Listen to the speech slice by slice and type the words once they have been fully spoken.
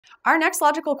Our next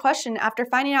logical question after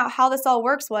finding out how this all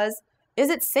works was, is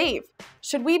it safe?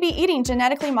 Should we be eating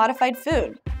genetically modified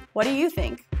food? What do you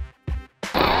think?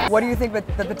 What do you think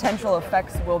that the potential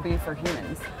effects will be for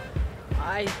humans?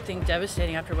 I think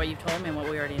devastating after what you've told me and what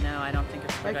we already know. I don't think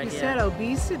it's a good idea. Like you said,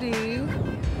 obesity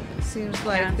seems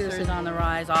like Cancer is on the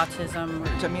rise, autism.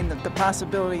 I mean, the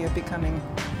possibility of becoming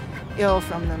ill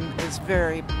from them is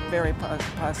very, very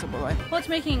possible. Well, it's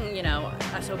making,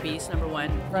 us obese, number one.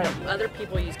 Right. Other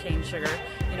people use cane sugar,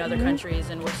 other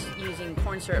countries, and we're using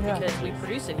corn syrup because we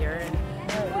produce it here,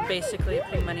 and we're basically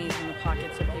putting money in the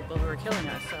pockets of people who are killing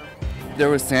us. So. There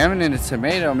was salmon in a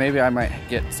tomato, maybe I might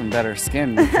get some better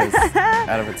skin because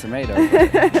out of a tomato.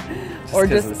 Or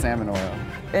because of the salmon oil.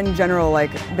 In general,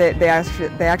 like they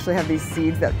actually have these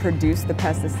seeds that produce the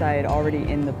pesticide already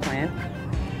in the plant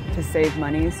to save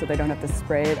money, so they don't have to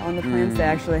spray it on the plants. They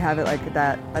actually have it like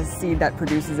that, a seed that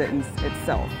produces it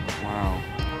itself. Wow,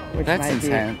 which that's might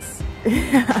intense.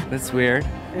 Yeah. That's weird.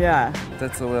 Yeah.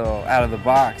 That's a little out of the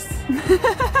box.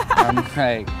 I'm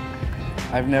like,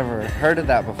 I've never heard of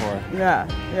that before. Yeah,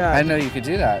 yeah. I know you could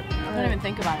do that. I don't even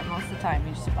think about it most of the time.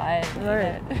 You just buy it.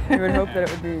 Right. You would hope that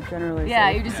it would be generally Yeah,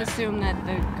 safe. you just assume that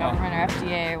the government or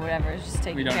FDA or whatever is just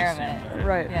taking care of it.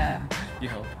 Right. Yeah. You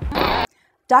hope.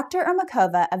 Dr.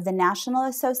 Ermakova of the National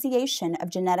Association of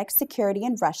Genetic Security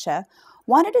in Russia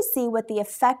wanted to see what the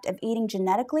effect of eating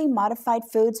genetically modified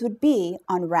foods would be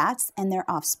on rats and their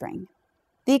offspring.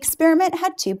 The experiment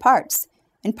had 2 parts.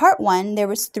 In part 1, there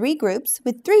was 3 groups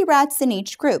with 3 rats in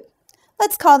each group.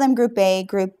 Let's call them Group A,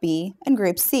 Group B, and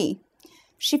Group C.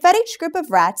 She fed each group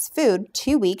of rats food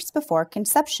 2 weeks before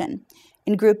conception.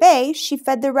 In Group A, she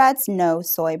fed the rats no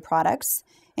soy products.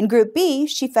 In Group B,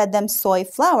 she fed them soy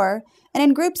flour, and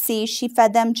in Group C, she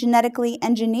fed them genetically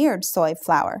engineered soy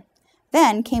flour.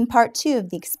 Then came part 2 of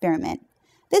the experiment.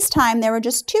 This time, there were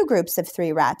just 2 groups of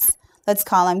 3 rats. Let's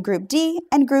call them Group D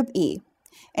and Group E.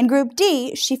 In Group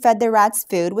D, she fed the rats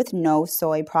food with no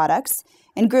soy products.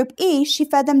 In Group E, she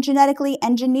fed them genetically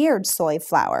engineered soy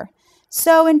flour.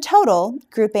 So in total,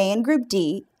 Group A and Group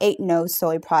D ate no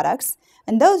soy products,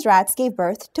 and those rats gave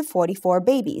birth to 44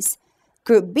 babies.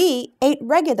 Group B ate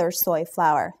regular soy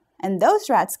flour, and those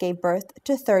rats gave birth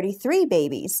to 33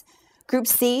 babies. Group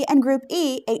C and Group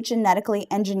E ate genetically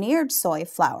engineered soy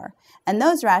flour, and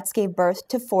those rats gave birth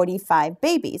to 45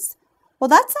 babies. Well,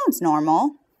 that sounds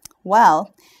normal.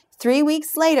 Well, 3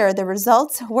 weeks later, the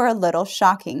results were a little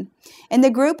shocking. In the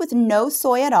group with no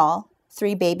soy at all,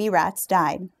 3 baby rats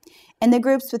died. In the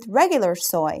groups with regular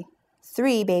soy,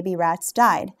 3 baby rats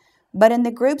died. But in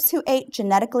the groups who ate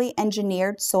genetically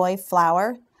engineered soy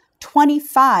flour,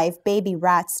 25 baby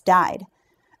rats died.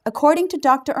 According to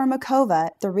Dr. Ermakova,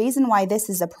 the reason why this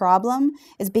is a problem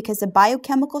is because the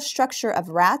biochemical structure of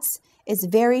rats is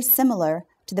very similar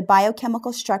to the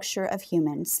biochemical structure of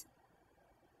humans.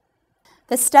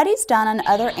 The studies done on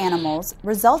other animals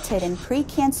resulted in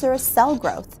precancerous cell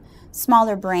growth,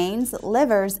 smaller brains,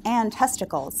 livers, and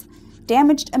testicles,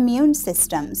 damaged immune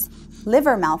systems,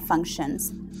 liver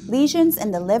malfunctions, lesions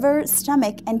in the liver,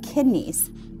 stomach, and kidneys,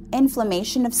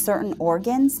 inflammation of certain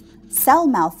organs, cell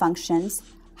malfunctions,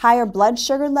 higher blood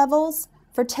sugar levels,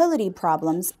 fertility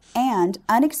problems, and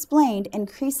unexplained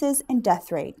increases in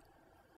death rate.